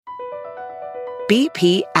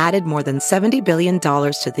BP added more than $70 billion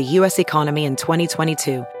to the U.S. economy in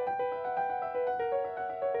 2022.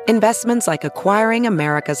 Investments like acquiring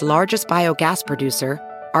America's largest biogas producer,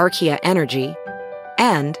 Archaea Energy,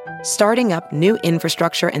 and starting up new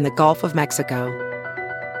infrastructure in the Gulf of Mexico.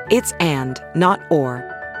 It's and, not or.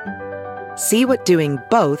 See what doing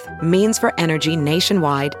both means for energy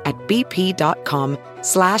nationwide at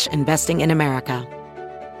bp.com/investing in America.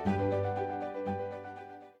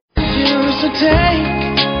 Used to take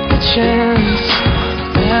a chance,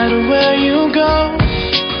 no matter where you go.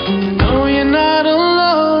 No, you're not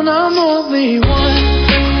alone, I'm only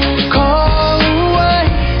one call away.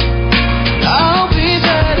 I'll be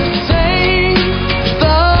there to save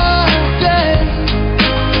the day.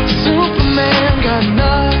 Superman got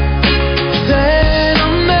nothing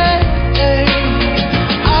on me.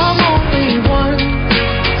 I'm only one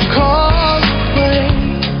call away.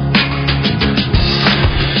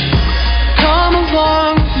 Come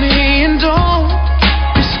along with me and don't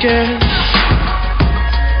be scared.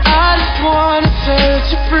 Wanna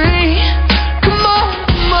set you free. Come on,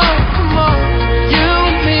 come on, come on. You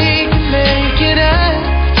and me can make it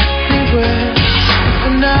anywhere.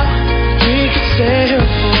 For now, we can stay here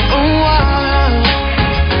for a while.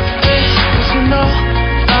 Cause you know,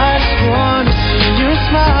 I just wanna see you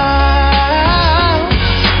smile.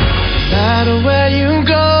 No matter where you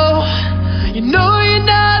go, you know you're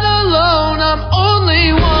not alone. I'm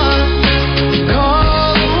only one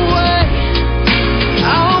call away.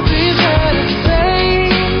 I'll be there to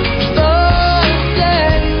save the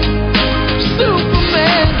day.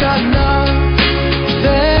 Superman got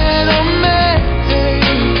nothing on me.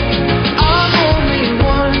 I'm only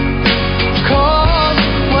one call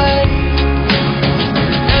away.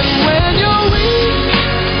 And when you're weak,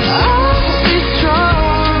 I'll be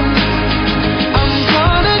strong. I'm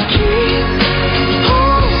gonna keep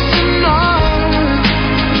holding on.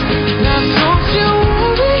 Now don't you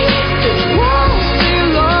worry, it won't be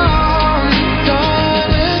long,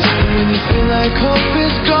 darling. When you feel like hope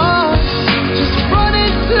is gone, just run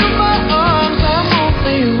into my arms. I'm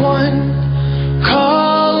only one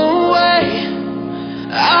call away.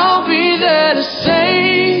 I'll be there to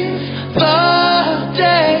save the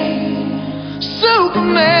day.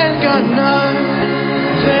 Superman got nothing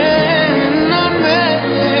on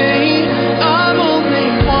me. I'm only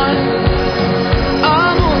one.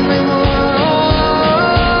 I'm only one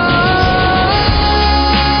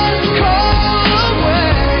call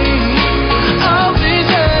away. I'll be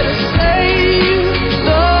there to save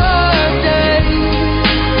the day.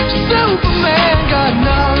 Superman got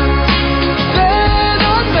nothing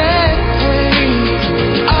on me.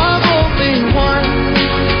 I'm only one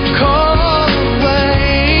call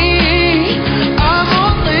away. I'm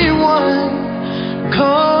only one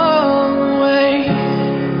call away.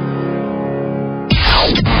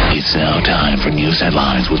 It's now time for news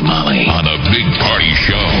headlines with Molly on the Big Party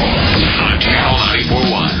Show on Channel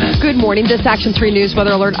 94.1. Good morning. This Action 3 News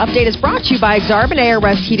Weather Alert update is brought to you by Exarban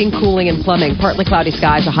ARS Heating, Cooling, and Plumbing. Partly cloudy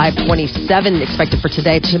skies, a high of 27 expected for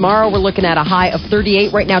today. Tomorrow, we're looking at a high of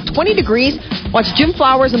 38. Right now, 20 degrees. Watch Jim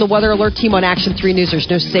Flowers and the Weather Alert team on Action 3 News. There's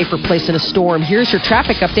no safer place in a storm. Here's your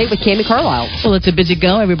traffic update with Cammie Carlisle. Well, it's a busy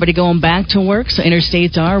go. Everybody going back to work, so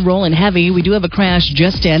interstates are rolling heavy. We do have a crash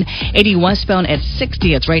just in 80 westbound at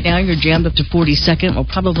 60th. Right now, you're jammed up to 42nd. We'll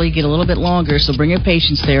probably get a little bit longer, so bring your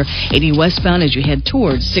patience there. 80 westbound as you head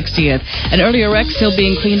towards 60th. An earlier wreck still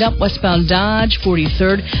being cleaned up. Westbound Dodge,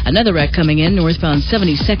 43rd. Another wreck coming in, northbound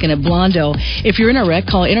 72nd at Blondo. If you're in a wreck,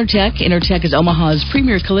 call Intertech. Intertech is Omaha's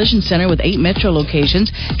premier collision center with 8 metro locations.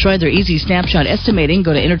 Try their easy snapshot estimating.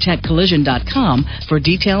 Go to intertechcollision.com for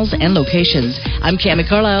details and locations. I'm Cammie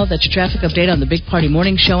Carlisle. That's your traffic update on the Big Party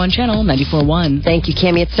Morning Show on Channel 94.1. Thank you,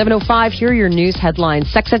 Cammie. It's 7:05. Here are your news headlines.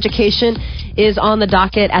 Sex education is on the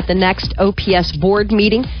docket at the next OPS board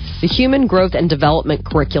meeting. The Human Growth and Development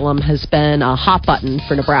Curriculum has been a hot button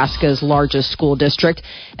for Nebraska's largest school district.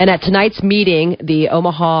 And at tonight's meeting, the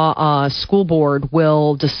Omaha School Board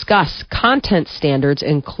will discuss content standards,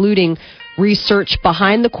 including research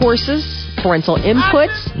behind the courses, parental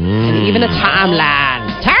input, and even a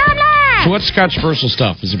timeline. So what's controversial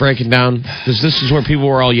stuff? Is it breaking down? Because this is where people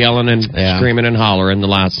were all yelling and screaming and hollering the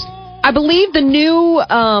last... I believe the new,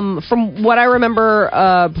 from what I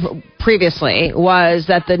remember previously, was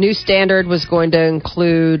that the new standard was going to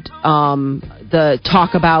include the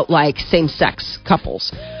talk about, like, same-sex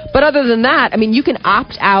couples. But other than that, I mean, you can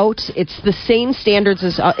opt out. It's the same standards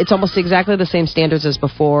as, it's almost exactly the same standards as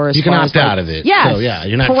before. As you can far opt as, out of it. Yes. So, yeah,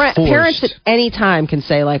 you're not forced. Parents at any time can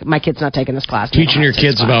say, like, my kid's not taking this class. Teaching your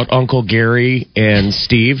kids about Uncle Gary and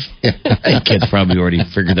Steve. Kids probably already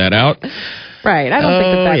figured that out. Right. I don't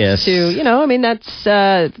think that's too, I mean, that's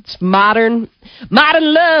it's modern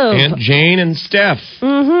love. Aunt Jane and Steph.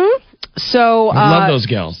 Mm-hmm. So I love those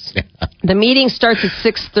gals. The meeting starts at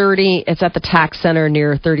 6:30. It's at the Tax Center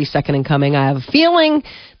near 32nd and Coming. I have a feeling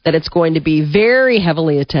that it's going to be very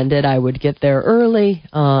heavily attended. I would get there early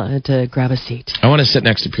to grab a seat. I want to sit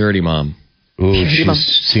next to Purity Mom. Ooh, she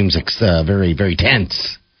seems very, very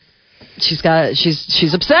tense. She's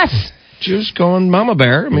obsessed. She's going Mama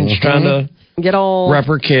Bear. I mean, she's trying to get all rep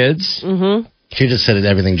her kids. Mm-hmm. She just said that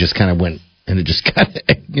everything just kind of went, and it just kind of,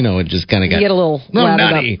 it just kind of got get a little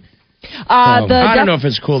nutty. Up. I don't know if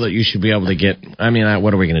it's cool that you should be able to get. I mean,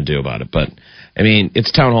 what are we going to do about it? But I mean,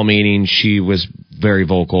 it's town hall meeting. She was very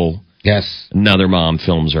vocal. Yes. Another mom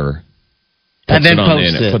films her. And then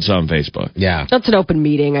puts it on Facebook. Yeah. That's an open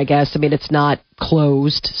meeting, I guess. I mean, it's not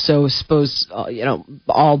closed, so suppose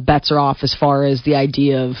all bets are off as far as the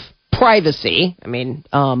idea of privacy. I mean,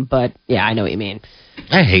 but yeah, I know what you mean.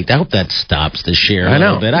 I hope that stops this year. I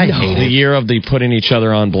know. I hate the year of the putting each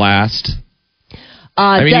other on blast.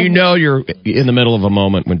 I mean, you're in the middle of a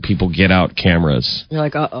moment when people get out cameras. You're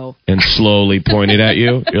like, uh-oh. And slowly point it at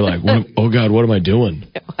you. You're like, oh, God, what am I doing?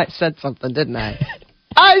 I said something, didn't I?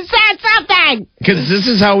 I said something! Because this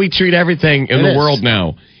is how we treat everything in the world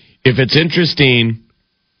now. If it's interesting,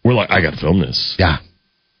 we're like, I got to film this. Yeah.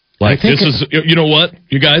 Like, this is, you know what,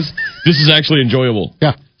 you guys? This is actually enjoyable.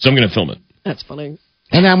 Yeah. So I'm going to film it. That's funny.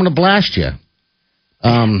 And I'm going to blast you.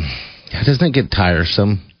 Doesn't it get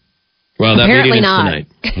tiresome? Well, that Apparently meeting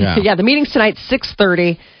is not. tonight. Yeah, the meeting's tonight,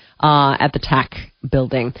 6:30 at the TAC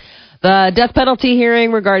building. The death penalty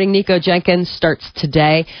hearing regarding Nico Jenkins starts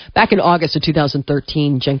today. Back in August of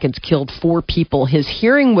 2013, Jenkins killed 4 people. His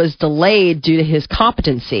hearing was delayed due to his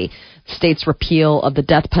competency. The state's repeal of the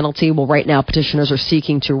death penalty. Well, right now, petitioners are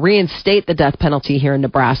seeking to reinstate the death penalty here in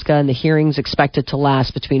Nebraska, and the hearing's expected to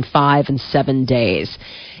last between 5 and 7 days.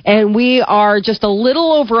 And we are just a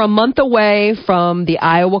little over a month away from the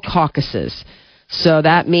Iowa caucuses. So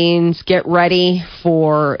that means get ready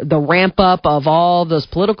for the ramp up of all those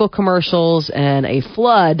political commercials and a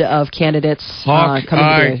flood of candidates coming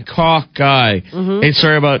today. Hawkeye. Mm-hmm. Hey,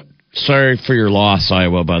 sorry for your loss,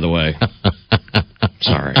 Iowa, by the way.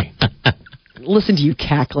 Sorry. Listen to you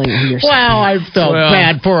cackling. Wow, I felt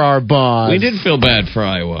bad for our boss. We did feel bad for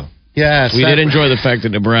Iowa. Yes. We did enjoy the fact that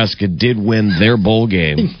Nebraska did win their bowl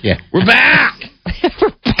game. Yeah. We're back!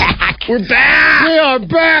 We're back! We are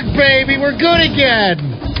back, baby! We're good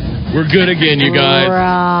again! We're good again, you guys.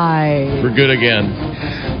 Right. We're good again.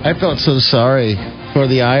 I felt so sorry for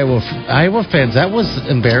the Iowa fans. That was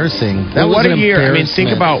embarrassing. That was what a year. I mean, think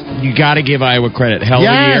about, you got to give Iowa credit. Hell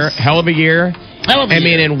of a year.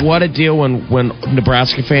 And what a deal when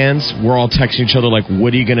Nebraska fans were all texting each other like,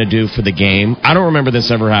 what are you going to do for the game? I don't remember this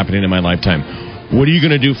ever happening in my lifetime. What are you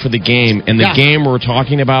going to do for the game? And the game we're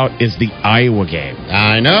talking about is the Iowa game.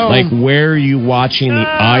 I know. Like, where are you watching the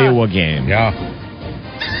Iowa game? Yeah.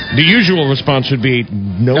 The usual response would be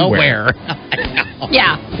nowhere.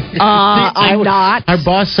 Yeah. I'm not. Our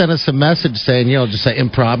boss sent us a message saying, just an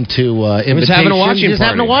impromptu invitation. He's having a watching party.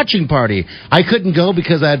 Having a watching party. I couldn't go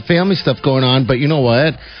because I had family stuff going on, but you know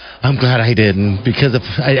what? I'm glad I didn't, because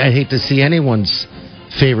I hate to see anyone's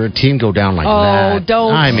favorite team go down like that. Oh,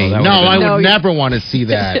 don't. I mean, I would never want to see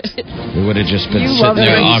that. We would have just been You sitting there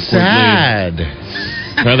Very awkwardly. sad.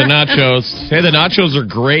 Try the nachos. Hey, the nachos are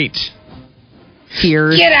great.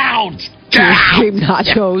 Tears. Get out! Tears, cream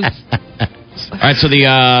nachos. All right, so the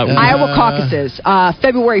Iowa caucuses,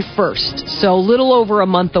 February 1st. So a little over a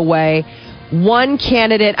month away. One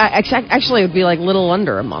candidate, actually it would be like a little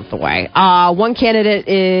under a month away. One candidate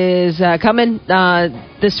is coming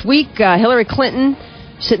this week, Hillary Clinton.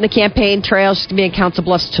 She's hitting the campaign trail. She's going to be in Council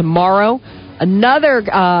Bluffs tomorrow. Another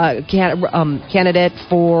candidate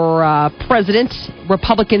for president,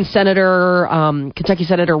 Republican Senator, Kentucky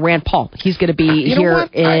Senator Rand Paul. He's going to be here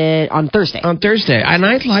on Thursday. On Thursday. And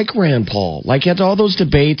I like Rand Paul. Like, at all those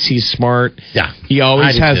debates, he's smart. Yeah. He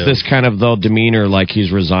always has too. this kind of, demeanor like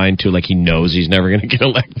he's resigned to, like he knows he's never going to get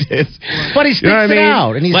elected. But he sticks it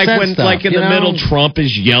out, and he like says when, stuff, like in the middle, Trump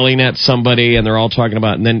is yelling at somebody, and they're all talking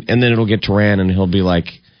about, and then it'll get to Rand, and he'll be like,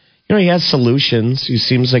 he has solutions. He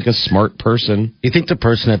seems like a smart person. You think the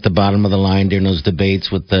person at the bottom of the line during those debates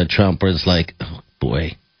with Trump was like, oh,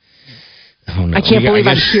 boy. Oh, no. I can't believe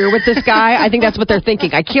I'm here with this guy. I think that's what they're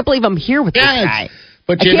thinking. I can't believe I'm here with this guy.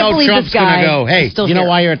 But Trump's going to go, hey, you know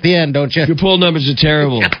why you're at the end, don't you? Your poll numbers are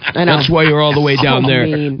terrible. I know. That's why you're all the way down there.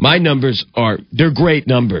 Mean. My numbers they're great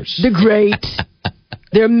numbers. They're great.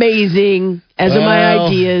 They're amazing, as are my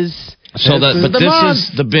ideas. So this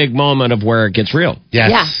is the big moment of where it gets real.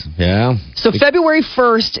 Yes. Yeah. So February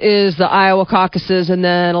 1st is the Iowa caucuses, and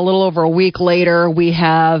then a little over a week later, we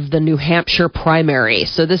have the New Hampshire primary.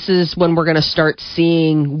 So this is when we're going to start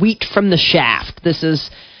seeing wheat from the shaft. This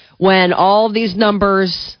is when all of these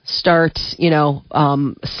numbers start,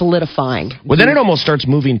 solidifying. Well, then it almost starts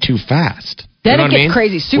moving too fast. Then it gets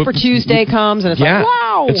crazy. Super Tuesday comes, and it's like,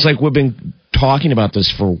 wow. It's like we've been talking about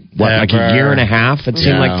this for, like a year and a half? It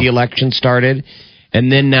seemed like the election started.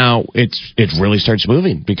 And then now it really starts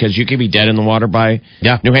moving because you could be dead in the water by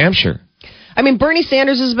New Hampshire. I mean, Bernie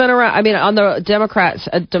Sanders has been around. I mean, on the Democrats,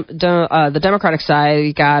 the Democratic side,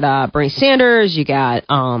 you got Bernie Sanders, you got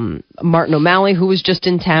Martin O'Malley, who was just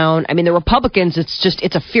in town. I mean, the Republicans,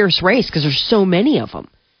 it's a fierce race because there's so many of them.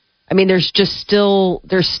 I mean, there's still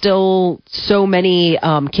so many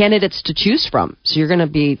candidates to choose from. So you're going to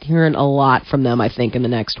be hearing a lot from them, I think, in the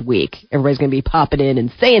next week. Everybody's going to be popping in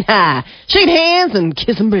and saying hi, shaking hands, and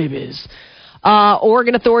kissing babies.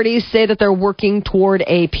 Oregon authorities say that they're working toward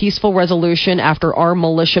a peaceful resolution after armed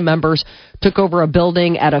militia members took over a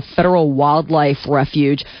building at a federal wildlife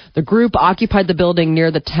refuge. The group occupied the building near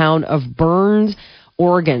the town of Burns,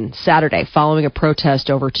 Oregon, Saturday, following a protest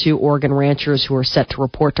over 2 Oregon ranchers who are set to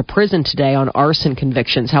report to prison today on arson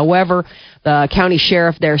convictions. However, the county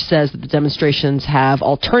sheriff there says that the demonstrations have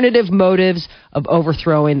alternative motives of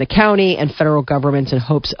overthrowing the county and federal governments in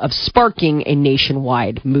hopes of sparking a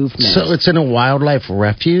nationwide movement. So it's in a wildlife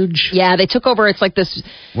refuge? Yeah, they took over. It's like this.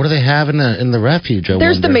 What do they have in the refuge?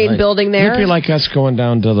 There's the main building there. It'd be like us going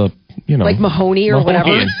down to the, like Mahoney or whatever.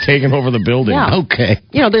 And taking over the building. Yeah. Okay.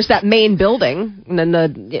 There's that main building, and then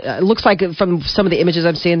it looks like from some of the images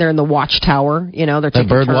I'm seeing, they're in the watchtower. They're taking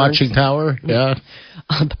bird turns. watching tower. Yeah.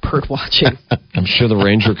 The bird watching. I'm sure the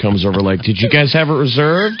ranger comes over like, did you guys have it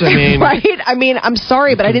reserved? I mean, right? I mean, I'm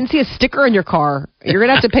sorry, but I didn't see a sticker on your car. You're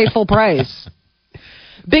gonna have to pay full price.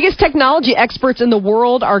 Biggest technology experts in the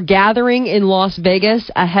world are gathering in Las Vegas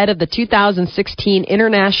ahead of the 2016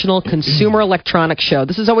 International Consumer Electronics Show.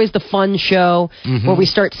 This is always the fun show where we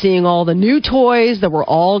start seeing all the new toys that we're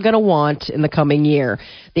all going to want in the coming year.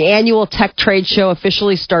 The annual tech trade show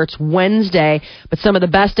officially starts Wednesday, but some of the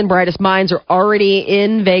best and brightest minds are already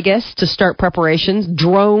in Vegas to start preparations.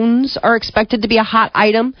 Drones are expected to be a hot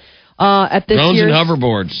item at this year's... Drones and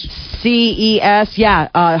hoverboards. CES,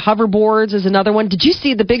 hoverboards is another one. Did you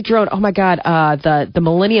see the big drone? Oh my God, the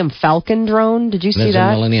Millennium Falcon drone. Did you see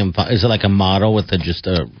that? Is it like a model with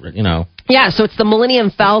Yeah, so it's the Millennium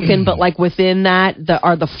Falcon, but like within that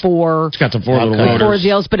are the 4. It's got the 4 little motors. 4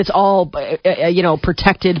 deals, but it's all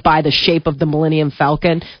protected by the shape of the Millennium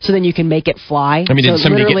Falcon. So then you can make it fly. I mean, so did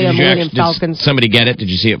somebody Falcon. Somebody get it? Did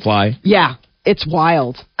you see it fly? Yeah. It's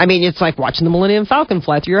wild. I mean, it's like watching the Millennium Falcon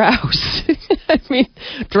fly through your house. I mean,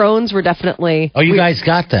 drones were definitely... Oh, you guys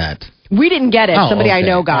got that? We didn't get it. Somebody I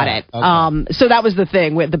know got it. Okay. So that was the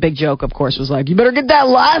thing. The big joke, of course, was like, you better get that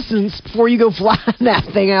license before you go flying that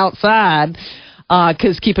thing outside.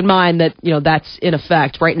 Because keep in mind that, that's in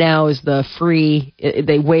effect. Right now is the free...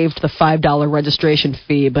 They waived the $5 registration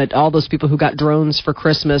fee, but all those people who got drones for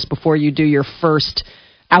Christmas before you do your first...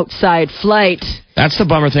 outside flight. That's the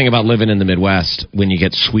bummer thing about living in the Midwest when you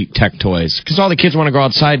get sweet tech toys. Because all the kids want to go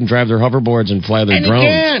outside and drive their hoverboards and fly their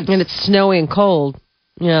drones. And it's snowy and cold.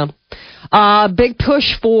 Yeah. Big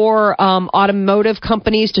push for automotive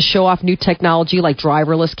companies to show off new technology like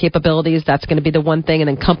driverless capabilities. That's going to be the one thing. And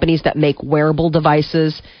then companies that make wearable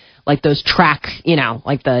devices like those track,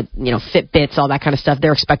 like the, Fitbits, all that kind of stuff.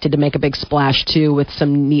 They're expected to make a big splash, too, with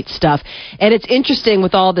some neat stuff. And it's interesting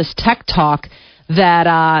with all this tech talk that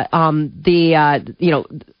Mark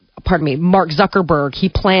Zuckerberg,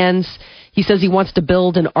 he says he wants to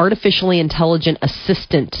build an artificially intelligent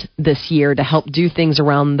assistant this year to help do things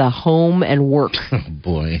around the home and work. Oh,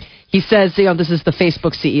 boy. He says, this is the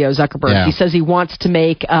Facebook CEO, Zuckerberg. Yeah. He says he wants to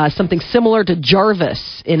make something similar to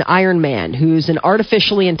Jarvis in Iron Man, who's an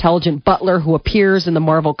artificially intelligent butler who appears in the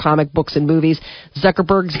Marvel comic books and movies.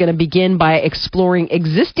 Zuckerberg's going to begin by exploring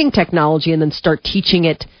existing technology and then start teaching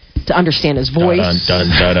it to understand his voice. Dun,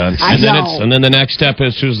 dun, dun, dun. And then the next step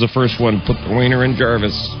is who's the first one? Put the wiener in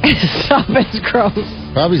Jarvis. Stop it, it's gross.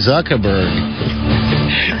 Probably Zuckerberg.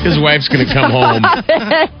 His wife's going to come home.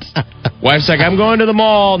 Wife's like, I'm going to the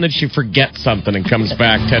mall. And then she forgets something and comes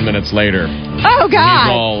back 10 minutes later. Oh,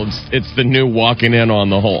 God. It's the new walking in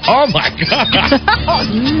on the hole. Oh, my God. Oh,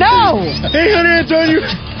 no. Hey, honey, it's on you.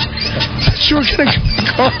 You were going to be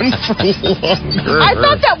gone for longer. I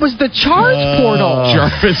thought that was the charge portal.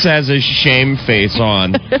 Jarvis has a shame face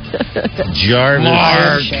on. Jarvis.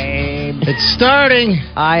 Mark. Shame. It's starting.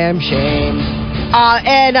 I am shamed.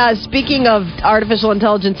 And speaking of artificial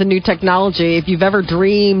intelligence and new technology, if you've ever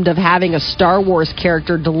dreamed of having a Star Wars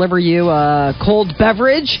character deliver you a cold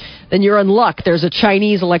beverage, then you're in luck. There's a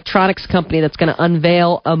Chinese electronics company that's going to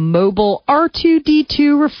unveil a mobile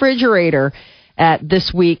R2-D2 refrigerator at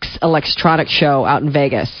this week's electronics show out in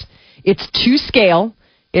Vegas. It's to scale,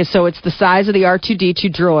 so it's the size of the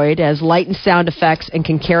R2-D2 droid, has light and sound effects, and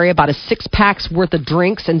can carry about a 6-pack's worth of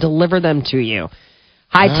drinks and deliver them to you.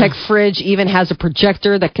 High-tech fridge even has a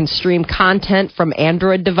projector that can stream content from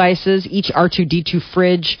Android devices. Each R2-D2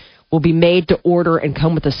 fridge will be made to order and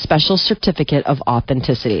come with a special certificate of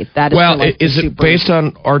authenticity. That is is it based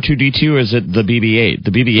on R2-D2 or is it the BB-8?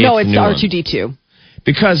 The BB-8. No, it's R2-D2.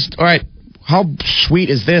 Because, all right, how sweet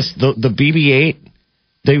is this? The BB-8,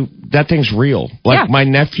 that thing's real. Like my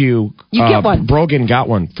nephew, you get one. Brogan got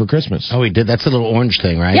one for Christmas. Oh, he did? That's a little orange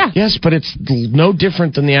thing, right? Yeah. Yes, but it's no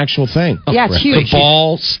different than the actual thing. Yeah, it's huge. The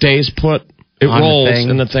ball stays put. It on rolls,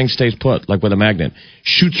 and the thing stays put, like with a magnet.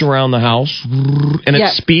 Shoots around the house, and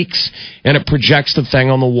it speaks, and it projects the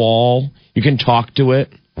thing on the wall. You can talk to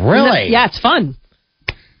it. Really? Yeah, it's fun.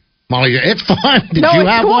 Molly, it's fun. Did you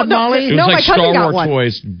have one, Molly? It was like my cousin Star got Wars one.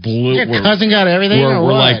 toys. Your cousin got everything?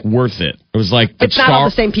 Were like worth it. It was like it's not all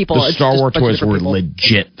the same people. The It's Star just Wars a bunch of toys were different people.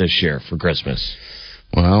 legit this year for Christmas.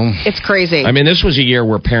 Well, it's crazy. I mean, this was a year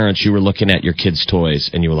where parents, you were looking at your kids' toys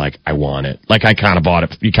and you were like, I want it. Like, I kind of bought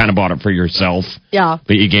it. You kind of bought it for yourself. Yeah.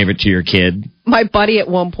 But you gave it to your kid. My buddy at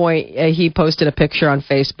one point, he posted a picture on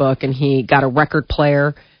Facebook and he got a record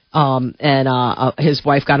player. And his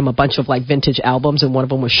wife got him a bunch of like vintage albums, and one of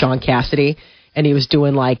them was Sean Cassidy. And he was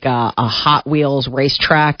doing like a Hot Wheels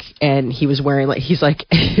racetrack, and he was wearing like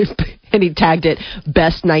and he tagged it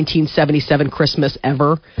 "Best 1977 Christmas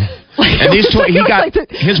Ever." And these toys,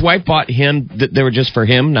 his wife bought him. They were just for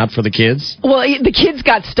him, not for the kids. Well, the kids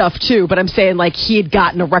got stuff too, but I'm saying like he had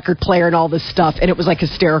gotten a record player and all this stuff, and it was like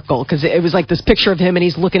hysterical because it was like this picture of him, and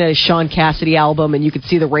he's looking at his Sean Cassidy album, and you could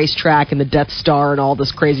see the racetrack and the Death Star and all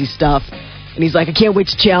this crazy stuff. And he's like, I can't wait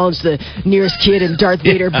to challenge the nearest kid in Darth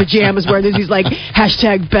Vader pajamas wearing this. He's like,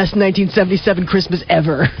 hashtag best 1977 Christmas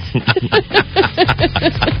ever.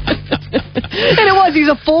 And it was. He's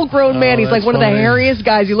a full-grown man. He's like one of the hairiest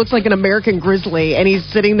guys. He looks like an American grizzly. And he's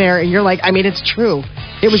sitting there, and you're like, I mean, it's true.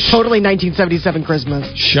 It was totally 1977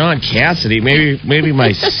 Christmas. Sean Cassidy. Maybe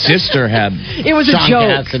my sister had. It was Sean a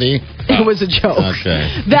joke. Cassidy. It was a joke.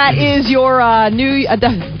 Okay. That is your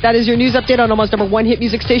that is your news update on almost number one hit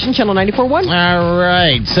music station, Channel 94.1. All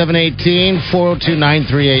right.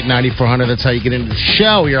 718-402-938-9400. That's how you get into the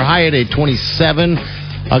show. Your high at 27.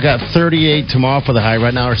 I got 38 tomorrow for the high.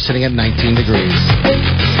 Right now we're sitting at 19 degrees.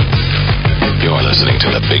 You're listening to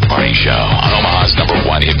The Big Party Show on Omaha's number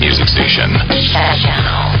one hit music station.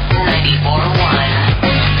 Channel 94.1.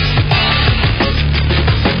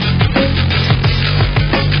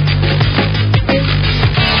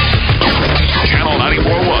 Channel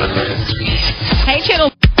 94.1. Hey,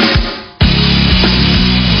 Channel.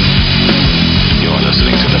 You're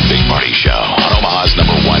listening to The Big Party Show on Omaha's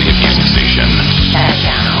number one hit music station.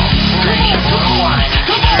 Channel 94.1.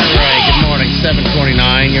 All right. Good morning.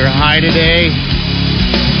 729. Your high today.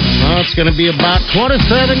 Well, it's going to be about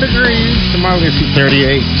 27 degrees. Tomorrow we're going to see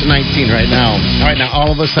 38 to 19 right now. All right. Now,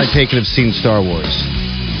 all of us, I take it, have seen Star Wars.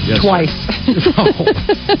 Yes, Twice.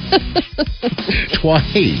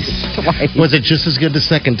 Twice. Twice. Was it just as good the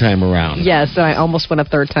second time around? Yes, and I almost went a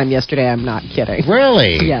third time yesterday. I'm not kidding.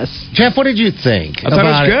 Really? Yes. Jeff, what did you think? I thought it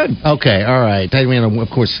was good. Okay, all right. I mean, of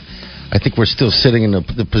course, I think we're still sitting in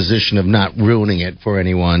the position of not ruining it for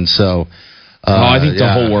anyone. So, I think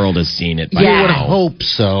the whole world has seen it by You would now. hope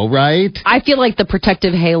so, right? I feel like the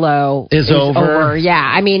protective halo Is over. Yeah,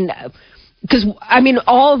 I mean, because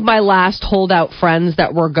all of my last holdout friends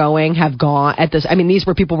that were going have gone at this. I mean, these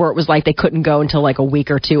were people where it was like they couldn't go until like a week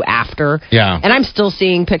or two after. Yeah. And I'm still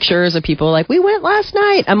seeing pictures of people like, we went last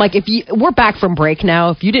night. I'm like, we're back from break now.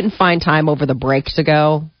 If you didn't find time over the break to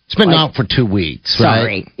go, It's been like, out for 2 weeks, right?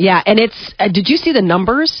 sorry. Yeah, and it's. Did you see the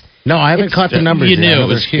numbers? No, I haven't caught the numbers You yet. knew I it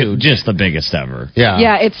was they're huge. just the biggest ever. Yeah.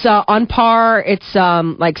 Yeah, it's on par. It's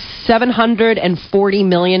like $740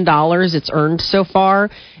 million it's earned so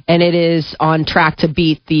far, and it is on track to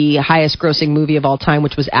beat the highest grossing movie of all time,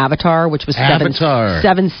 which was Avatar, which was Avatar.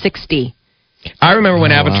 760. I remember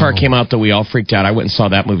when Avatar wow. came out that we all freaked out. I went and saw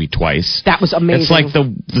that movie twice. That was amazing. It's like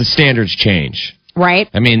the standards change. Right?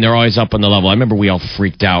 I mean, they're always up on the level. I remember we all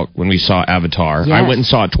freaked out when we saw Avatar. Yes. I went and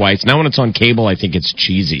saw it twice. Now when it's on cable, I think it's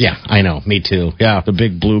cheesy. Yeah, I know. Me too. Yeah. The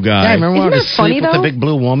big blue guy. Yeah, I remember when I Isn't was that funny, asleep with though? the big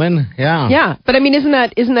blue woman. Yeah. Yeah, but I mean, isn't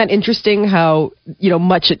that interesting how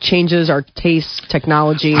much it changes our taste,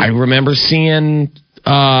 technology? I remember seeing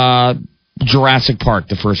Jurassic Park,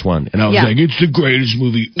 the first one, and I was like, it's the greatest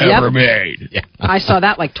movie ever made. Yeah. I saw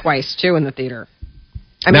that like twice, too, in the theater.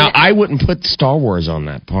 I wouldn't put Star Wars on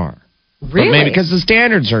that par. Really? But maybe because the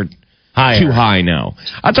standards are too high now.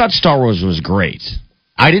 I thought Star Wars was great.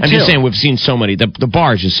 I did, I'm too. just saying, we've seen so many. The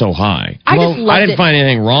bar is just so high. I didn't find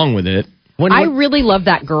anything wrong with it. I really love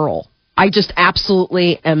that girl. I just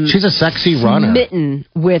absolutely am. She's a sexy runner. Smitten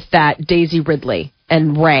with that Daisy Ridley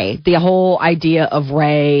and Rey. The whole idea of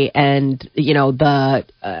Rey and the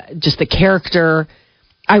just the character.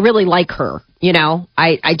 I really like her.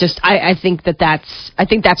 I think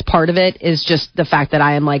that's part of it is just the fact that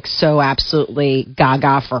I am like so absolutely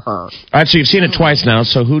gaga for her. All right, so you've seen it twice now.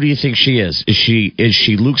 So who do you think she is? Is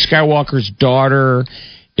she Luke Skywalker's daughter?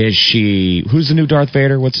 Is she who's the new Darth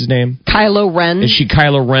Vader? What's his name? Kylo Ren. Is she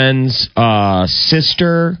Kylo Ren's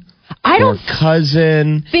sister? I don't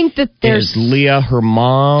cousin. Think that there's is Leia her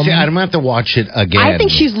mom. See, I'm gonna have to watch it again. I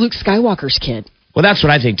think she's Luke Skywalker's kid. Well, that's what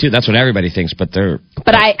I think too. That's what everybody thinks, but they're.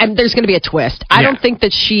 But there's going to be a twist. I don't think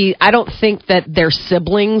that they're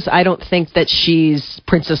siblings. I don't think that she's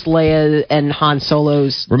Princess Leia and Han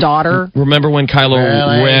Solo's daughter. Remember when Kylo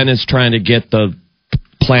Ren is trying to get the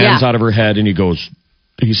plans out of her head, and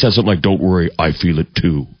he says something like, "Don't worry, I feel it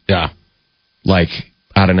too." Yeah. Like,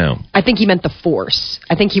 I don't know. I think he meant the Force.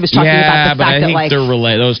 I think he was talking about the fact that I think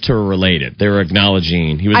those two are related. They were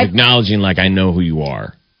acknowledging. He was acknowledging, like, I know who you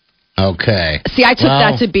are. Okay. See, I took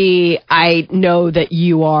that to be, I know that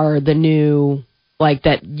you are the new, like,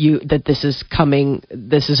 that this is coming,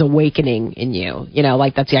 this is awakening in you.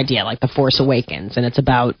 Like, that's the idea, like, the Force awakens, and it's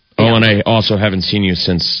about... and I also haven't seen you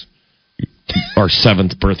since our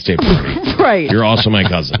 7th birthday party. Right. You're also my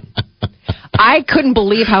cousin. I couldn't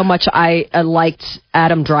believe how much I liked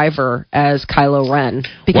Adam Driver as Kylo Ren.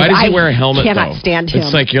 Why does he wear a helmet, I cannot though? stand him.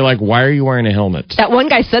 It's like, you're like, why are you wearing a helmet? That one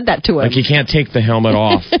guy said that to him. Like, you can't take the helmet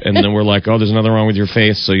off. And then we're like, oh, there's nothing wrong with your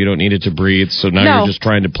face, so you don't need it to breathe. So now you're just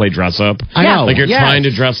trying to play dress up. I know. Like, you're trying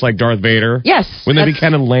to dress like Darth Vader. Yes. Wouldn't that be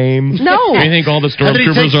kind of lame? No. I think all the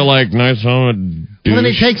stormtroopers are like, nice helmet, douche. When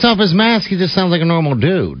he takes off his mask, he just sounds like a normal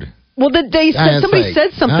dude. Well, somebody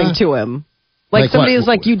said something to him. Like somebody is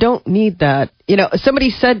like, you don't need that. Somebody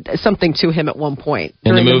said something to him at one point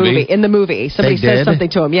during the movie. In the movie, somebody said something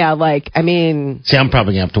to him. Yeah, like, I mean. See, I'm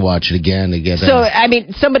probably gonna have to watch it again to get. So, I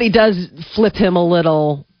mean, somebody does flip him a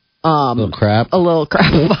little. A little crap about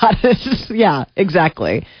it. Yeah,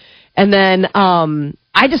 exactly. And then,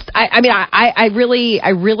 I really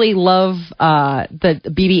love the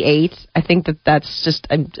BB-8. I think that's just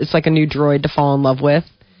it's like a new droid to fall in love with.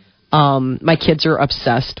 My kids are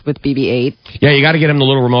obsessed with BB-8. Yeah, you got to get them the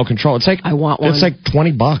little remote control. It's like I want one. It's like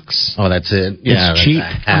 $20. Oh, that's it. Yeah, it's cheap.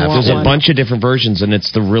 There's a bunch of different versions, and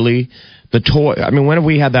it's the toy. I mean, when have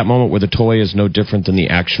we had that moment where the toy is no different than the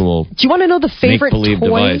actual? Do you want to know the favorite toy?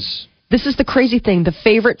 Device? This is the crazy thing. The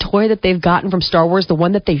favorite toy that they've gotten from Star Wars, the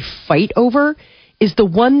one that they fight over, is the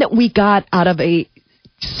one that we got out of a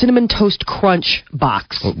Cinnamon Toast Crunch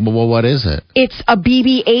box. Well, what is it? It's a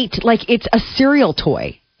BB-8. Like, it's a cereal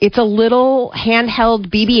toy. It's a little handheld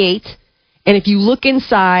BB-8, and if you look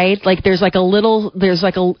inside, like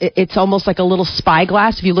it's almost like a little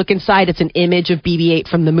spyglass. If you look inside, it's an image of BB-8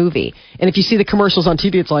 from the movie. And if you see the commercials on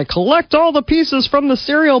TV, it's like, collect all the pieces from the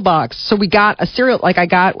cereal box. So we got a cereal, like I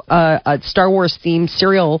got a Star Wars themed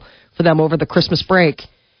cereal for them over the Christmas break.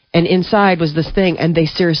 And inside was this thing, and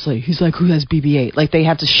he's like, who has BB-8? Like, they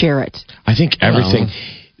have to share it. I think everything...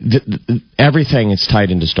 everything is tied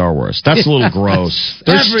into Star Wars. That's a little gross.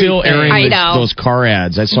 They're still airing those car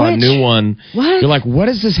ads. I saw a new one. What? You're like, what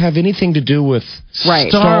does this have anything to do with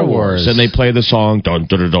Star Wars? And they play the song, dun,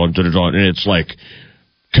 dun, dun, dun, dun, dun, and it's like,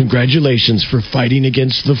 congratulations for fighting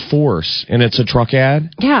against the Force. And it's a truck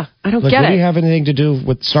ad? Yeah, I don't get it. What do you have anything to do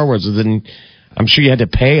with Star Wars? Then I'm sure you had to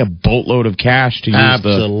pay a boatload of cash to use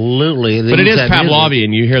Absolutely. But it is Pavlovian.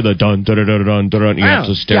 And you hear the dun, dun, dun, dun, dun, dun, and you have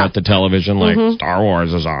to stare at the television like Star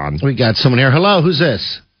Wars is on. We got someone here. Hello, who's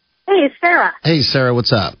this? Hey, it's Sarah. Hey, Sarah,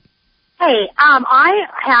 what's up? Hey, I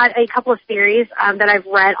had a couple of theories that I've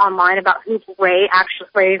read online about who Rey's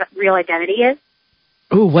real identity is.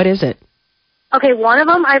 Ooh, what is it? Okay, one of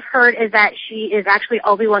them I've heard is that she is actually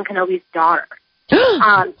Obi-Wan Kenobi's daughter.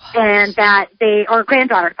 And that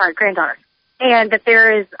granddaughter. And that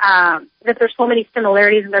there's so many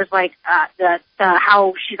similarities, and there's like the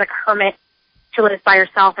how she's like a hermit, she lives by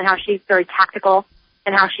herself, and how she's very tactical,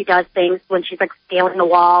 and how she does things when she's like scaling the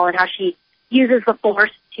wall, and how she uses the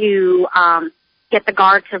Force to get the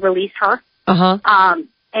guard to release her.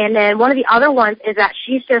 And then one of the other ones is that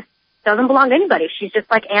she's just doesn't belong to anybody. She's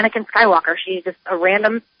just like Anakin Skywalker. She's just a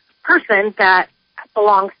random person that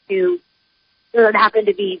belongs to that happened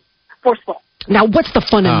to be forceful. Now, what's the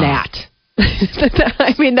fun in that?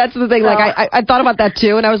 I mean, that's the thing. Like, I thought about that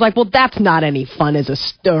too, and I was like, well, that's not any fun as a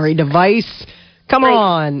story device. Come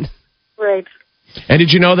on. Right. And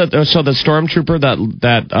did you know that? So the stormtrooper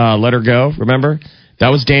that let her go, remember? That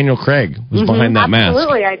was Daniel Craig, was behind that mask.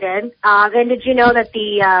 Absolutely, I did. And did you know that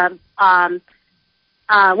the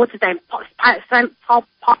what's his name?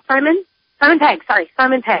 Simon Pegg. Sorry,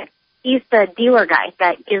 Simon Pegg. He's the dealer guy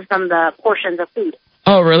that gives them the portions of food.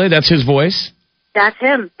 Oh, really? That's his voice? That's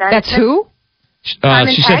him. That's who? She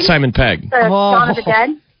said Simon Pegg. The Dawn of the Dead.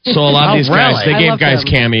 So a lot of these guys, they I gave love guys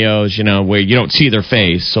them. cameos, where you don't see their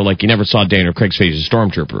face. So, like, you never saw Daniel Craig's face as a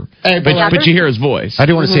stormtrooper. Hey, but you hear his voice. I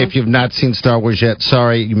do want to say, if you've not seen Star Wars yet,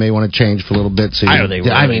 sorry, you may want to change for a little bit. So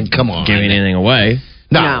I mean, come on. Giving anything away.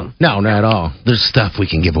 No, not at all. There's stuff we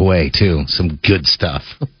can give away, too. Some good stuff.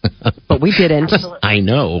 But we didn't. I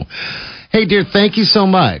know. Hey, dear, thank you so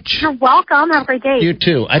much. You're welcome. Have a great day. You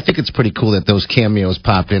too. I think it's pretty cool that those cameos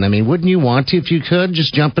popped in. I mean, wouldn't you want to, if you could,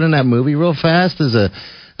 just jump in that movie real fast as a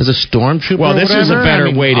stormtrooper? Well, this is a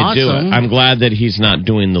better way to do awesome. it. I'm glad that he's not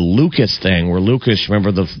doing the Lucas thing, where Lucas,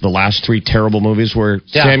 remember the last 3 terrible movies where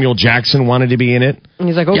Samuel Jackson wanted to be in it? And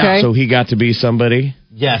he's like, okay. So he got to be somebody?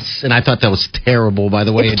 Yes, and I thought that was terrible, by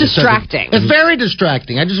the way. It's distracting. It's very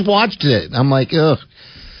distracting. I just watched it. I'm like, ugh.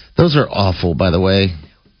 Those are awful, by the way.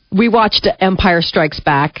 We watched Empire Strikes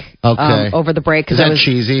Back over the break. Is that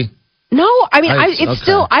cheesy? No, I mean, it's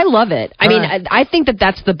still, I love it. I mean, I think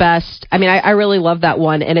that's the best. I mean, I really love that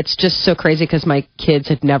one, and it's just so crazy because my kids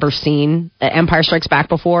had never seen Empire Strikes Back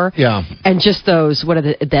before. Yeah. And just those, what are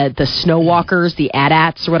the snow walkers, the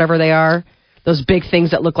AT-ATs or whatever they are, those big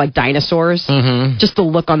things that look like dinosaurs. Mm-hmm. Just the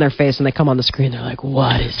look on their face when they come on the screen, they're like,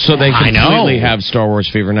 what is So that? they completely have Star Wars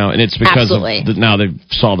fever now, and it's because now they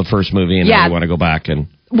saw the first movie and now they want to go back and...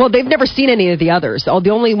 Well, they've never seen any of the others. The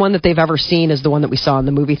only one that they've ever seen is the one that we saw in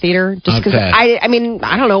the movie theater. Just because I mean,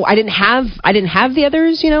 I don't know. I didn't have the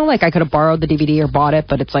others. Like I could have borrowed the DVD or bought it,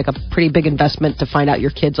 but it's like a pretty big investment to find out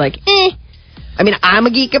your kid's like, eh. I mean, I'm a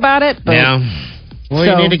geek about it, but Well,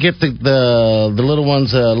 you need to get the little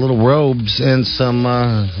ones little robes and some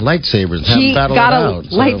lightsabers. He got a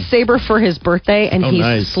lightsaber for his birthday, and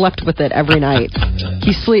he slept with it every night.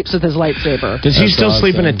 He sleeps with his lightsaber. Does he still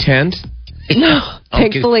sleep in a tent? No,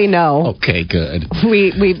 thankfully no. Okay, good.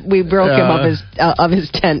 We broke him of his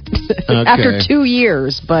tent after 2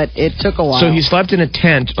 years, but it took a while. So he slept in a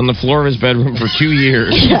tent on the floor of his bedroom for 2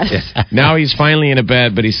 years. Yes. Now he's finally in a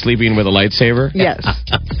bed, but he's sleeping with a lightsaber. Yes.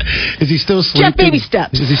 Is he still sleeping? Jeff, baby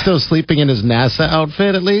steps. Is he still sleeping in his NASA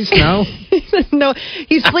outfit at least? No. No,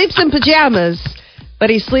 he sleeps in pajamas, but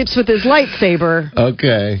he sleeps with his lightsaber.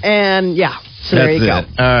 Okay. And so there you go. All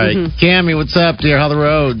right. Cammie, what's up, dear? How are the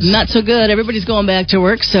roads? Not so good. Everybody's going back to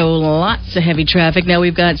work, so lots of heavy traffic. Now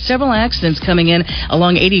we've got several accidents coming in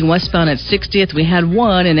along 80 westbound at 60th. We had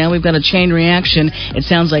one, and now we've got a chain reaction. It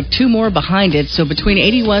sounds like 2 more behind it. So between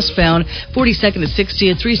 80 westbound, 42nd to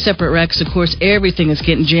 60th, 3 separate wrecks. Of course, everything is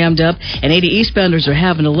getting jammed up, and 80 eastbounders are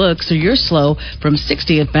having a look, so you're slow from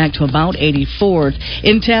 60th back to about 84th.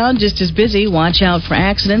 In town, just as busy. Watch out for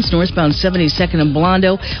accidents. Northbound 72nd and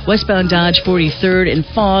Blondo, westbound Dodge 43rd and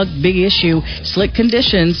Fog, big issue. Slick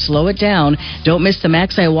conditions, slow it down. Don't miss the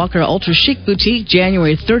Maxi Walker Ultra Chic Boutique,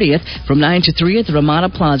 January 30th from 9 to 3 at the Ramada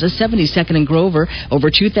Plaza, 72nd and Grover.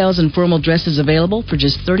 Over 2,000 formal dresses available for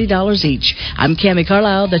just $30 each. I'm Cammie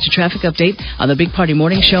Carlisle. That's your traffic update on the Big Party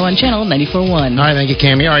Morning Show on Channel 94.1. All right, thank you,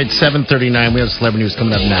 Cammie. All right, 7:39. We have celebrity news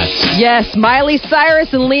coming up next. Yes, Miley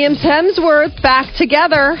Cyrus and Liam Hemsworth back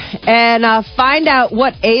together, and find out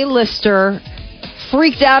what A-lister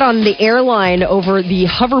freaked out on the airline over the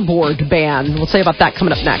hoverboard ban. We'll say about that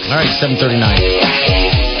coming up next. All right, 7:39.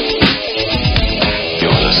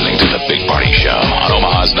 You're listening to The Big Party Show on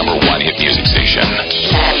Omaha's #1 hit music station.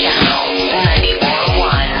 Channel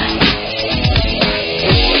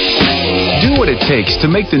 94.1. Do what it takes to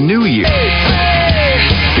make the new year.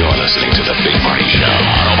 You're listening to The Big Party Show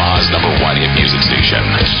on Omaha's #1 hit music station.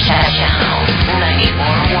 Channel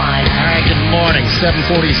 94.1. All right, good morning.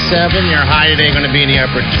 7:47. Your high today going to be in the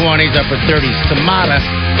upper 20s, upper 30s. Tamata.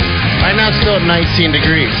 Right now it's still at 19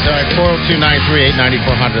 degrees. All right,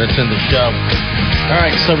 402-938-9400. That's in the show. All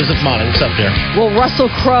right, so is it Tamata? What's up there? Well, Russell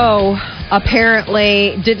Crowe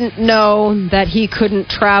apparently didn't know that he couldn't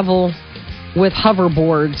travel with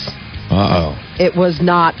hoverboards. Uh-oh. It was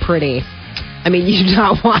not pretty. I mean, you do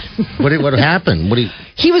not want... What happened?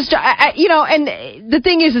 He was, and the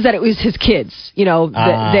thing is that it was his kids. They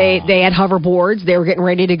had hoverboards. They were getting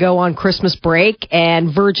ready to go on Christmas break,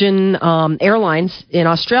 and Virgin Airlines in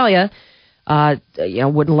Australia,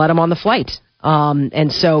 wouldn't let them on the flight.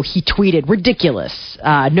 And so he tweeted, ridiculous.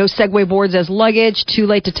 No Segway boards as luggage. Too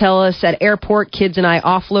late to tell us at airport. Kids and I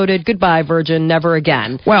offloaded. Goodbye, Virgin. Never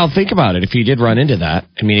again. Well, think about it. If you did run into that,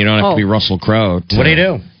 I mean, you don't have to be Russell Crowe. What do you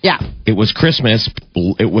do? Yeah. It was Christmas.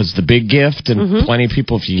 It was the big gift, and plenty of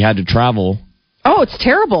people, if you had to travel, Oh, it's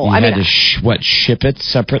terrible. you had to ship it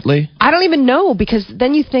separately? I don't even know, because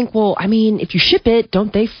then you think, well, I mean, if you ship it,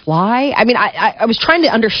 don't they fly? I mean, I was trying to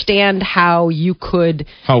understand how you could...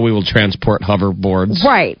 How we will transport hoverboards.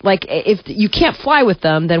 Right. Like, if you can't fly with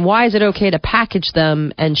them, then why is it okay to package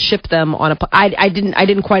them and ship them on a... I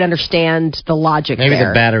didn't quite understand the logic Maybe there.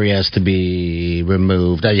 the battery has to be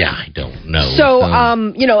removed. Yeah, I don't know. So,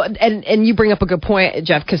 and you bring up a good point,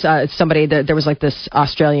 Jeff, because somebody, there was like this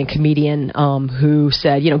Australian comedian who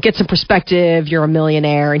said, get some perspective, you're a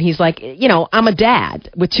millionaire. And he's like, I'm a dad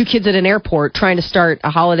with 2 kids at an airport trying to start a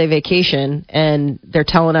holiday vacation, and they're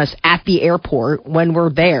telling us at the airport when we're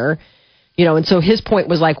there, and so his point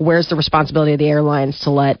was like, where's the responsibility of the airlines to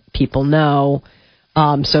let people know?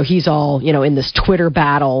 So he's all, in this Twitter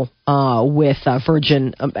battle with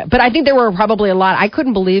Virgin. But I think there were probably a lot. I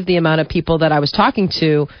couldn't believe the amount of people that I was talking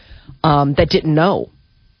to that didn't know.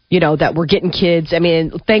 That were getting kids. I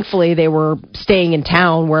mean, thankfully, they were staying in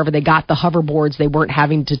town wherever they got the hoverboards. They weren't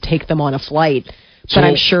having to take them on a flight. But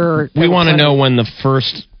I'm sure... We want to know when the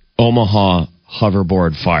first Omaha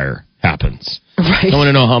hoverboard fire happens. Right. I want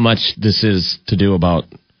to know how much this is to do about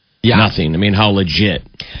nothing. I mean, how legit.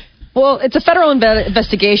 Well, it's a federal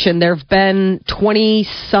investigation. There have been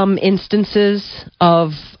 20-some instances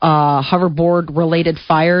of hoverboard-related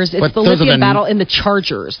fires. It's But the those are lithium the- battle in the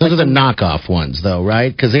Chargers. Those are the knockoff ones, though, right?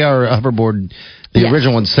 Because they are a hoverboard. The Yes.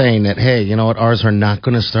 original one's saying that, hey, you know what? Ours are not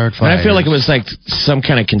going to start And fires. I feel like it was like some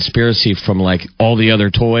kind of conspiracy from like all the other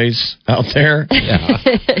toys out there. Yeah.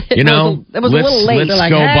 It was a little late. Let's They're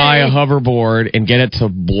like, go buy a "Hey." hoverboard and get it to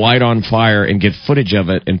light on fire and get footage of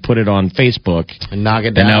it and put it on Facebook. And knock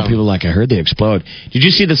it down. And now people are like, I heard they explode. Did you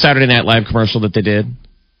see the Saturday Night Live commercial that they did?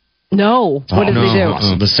 No. What did they do?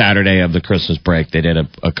 So the Saturday of the Christmas break, they did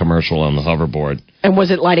a commercial on the hoverboard. And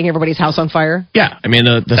was it lighting everybody's house on fire? Yeah. I mean,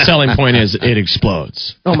 the selling point is it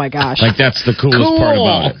explodes. Oh, my gosh. Like, that's the coolest part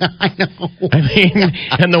about it. I know. I mean,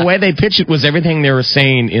 and the way they pitched it was everything they were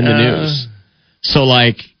saying in the news. So,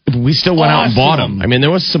 like, we still went out and bought them. I mean,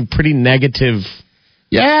 there was some pretty negative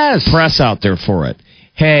press out there for it.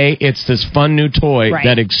 Hey, it's this fun new toy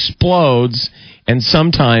that explodes, and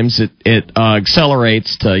sometimes it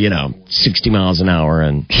accelerates to, 60 miles an hour.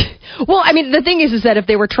 And Well, I mean, the thing is that if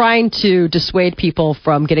they were trying to dissuade people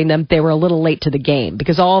from getting them, they were a little late to the game,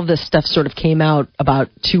 because all of this stuff sort of came out about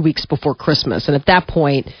 2 weeks before Christmas. And at that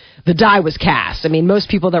point, the die was cast. I mean, most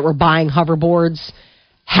people that were buying hoverboards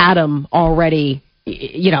had them already,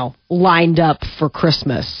 lined up for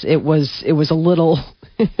Christmas. It was a little...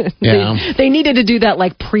 They needed to do that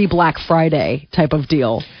like pre-Black Friday type of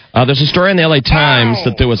deal. There's a story in the LA Times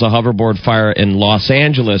that there was a hoverboard fire in Los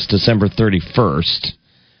Angeles December 31st.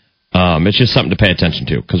 It's just something to pay attention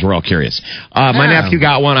to because we're all curious. My nephew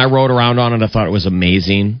got one. I rode around on it. I thought it was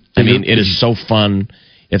amazing. I mean, it is so fun.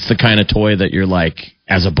 It's the kind of toy that you're like,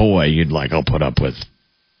 as a boy, you'd like, I'll put up with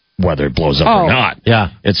whether it blows up or not.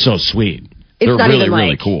 Yeah. It's so sweet. They're not really, even like,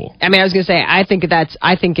 really cool. I mean, I was going to say, I think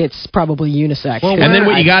it's probably unisex. Well, and then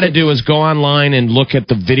what you got to do is go online and look at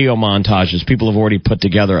the video montages. People have already put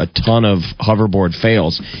together a ton of hoverboard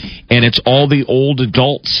fails. And it's all the old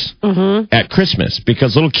adults at Christmas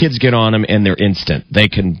because little kids get on them and they're instant. They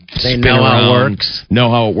know how it works.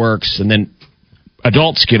 Know how it works. And then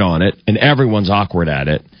adults get on it and everyone's awkward at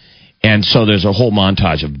it. And so there's a whole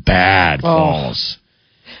montage of bad falls.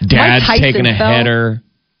 Dad's taking a header.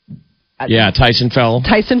 Yeah, Tyson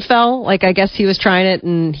fell. Like, I guess he was trying it,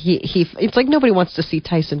 and he it's like nobody wants to see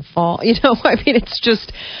Tyson fall. I mean, it's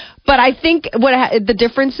just... But I think the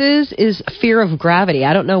difference is fear of gravity.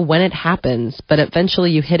 I don't know when it happens, but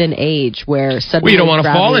eventually you hit an age where suddenly... Well, you don't want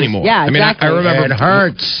to fall anymore. Yeah, exactly. I remember... It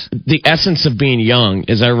hurts. The essence of being young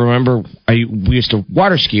is I remember we used to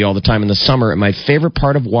water ski all the time in the summer, and my favorite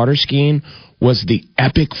part of water skiing was the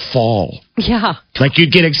epic fall. Yeah. Like,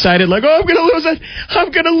 you'd get excited, like, oh, I'm going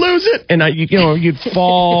to lose it. And, you'd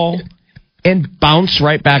fall and bounce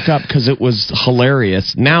right back up because it was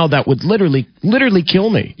hilarious. Now that would literally kill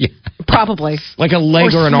me. Yeah. Probably. Like a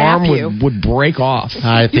leg or an arm you. would break off.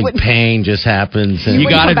 I think pain just happens. You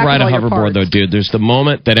got to ride a hoverboard, though, dude. There's the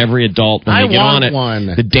moment that every adult, when they get on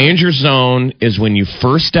it, the danger zone is when you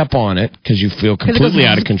first step on it because you feel completely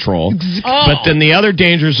out of control. But then the other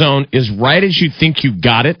danger zone is right as you think you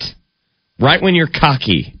got it. Right when you're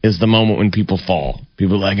cocky is the moment when people fall.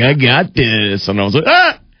 People are like, I got this. And I was like,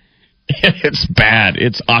 ah! It's bad.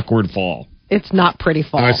 It's awkward fall. It's not pretty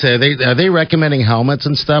fall. I say, are they recommending helmets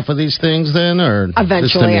and stuff for these things then, or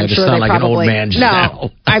eventually? I'm sure they like probably. An old man just no,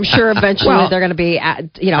 now. I'm sure eventually they're going to be. I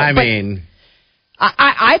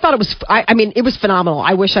thought it was. I mean, it was phenomenal.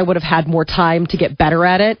 I wish I would have had more time to get better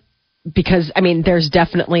at it. Because, I mean, there's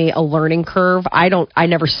definitely a learning curve. I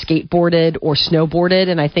never skateboarded or snowboarded,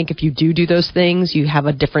 and I think if you do those things, you have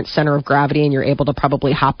a different center of gravity, and you're able to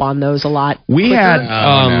probably hop on those a lot We quicker.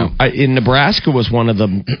 had, in Nebraska was one of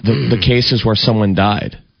the cases where someone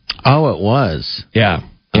died. Oh, it was? Yeah,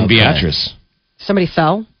 in Beatrice. Somebody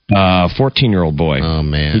fell? 14-year-old boy. Oh,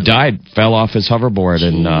 man. He died, fell off his hoverboard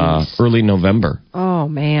in early November. Oh,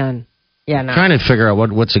 man. Yeah, no. Trying to figure out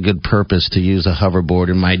what's a good purpose to use a hoverboard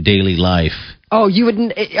in my daily life. Oh, you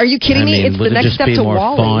wouldn't? Are you kidding me? It's the would it next just step be to more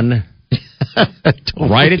Wally. fun?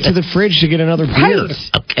 Ride it to the fridge to get another beer. Right.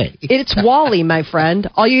 Okay. It's Wally, my friend.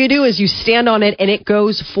 All you do is you stand on it and it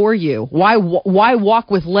goes for you. Why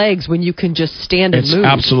walk with legs when you can just stand and It's move?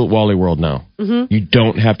 absolute Wally World now. Mm-hmm. You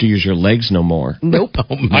don't have to use your legs no more. Nope.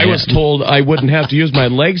 Oh, I was told I wouldn't have to use my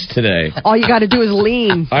legs today. All you got to do is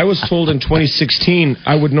lean. I was told in 2016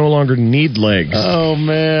 I would no longer need legs. Oh,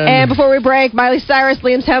 man. And before we break, Miley Cyrus,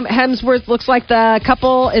 Liam Hemsworth, looks like the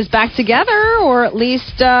couple is back together, or at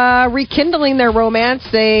least rekindling their romance.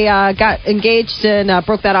 They got engaged and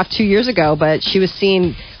broke that off 2 years ago, but she was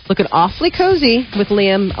seen looking awfully cozy with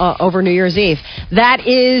Liam over New Year's Eve. That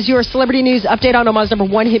is your celebrity news update on Omaha's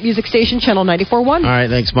 #1 hit music station, Channel 94.1. All right,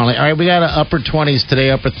 thanks, Molly. All right, we got upper 20s today,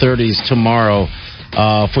 upper 30s tomorrow.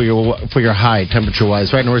 For your high temperature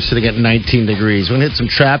wise. Right now we're sitting at 19 degrees. We're going to hit some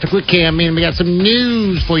traffic with Cammy, and we got some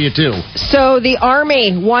news for you too. So the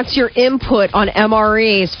Army wants your input on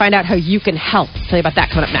MREs. Find out how you can help. Tell you about that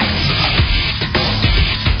coming up next.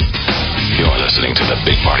 You're listening to The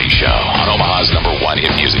Big Party Show on Omaha's #1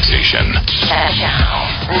 hit music station. Channel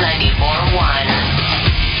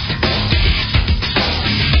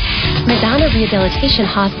 94.1. Madonna Rehabilitation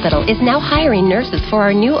Hospital is now hiring nurses for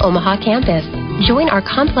our new Omaha campus. Join our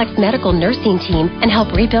complex medical nursing team and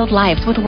help rebuild lives with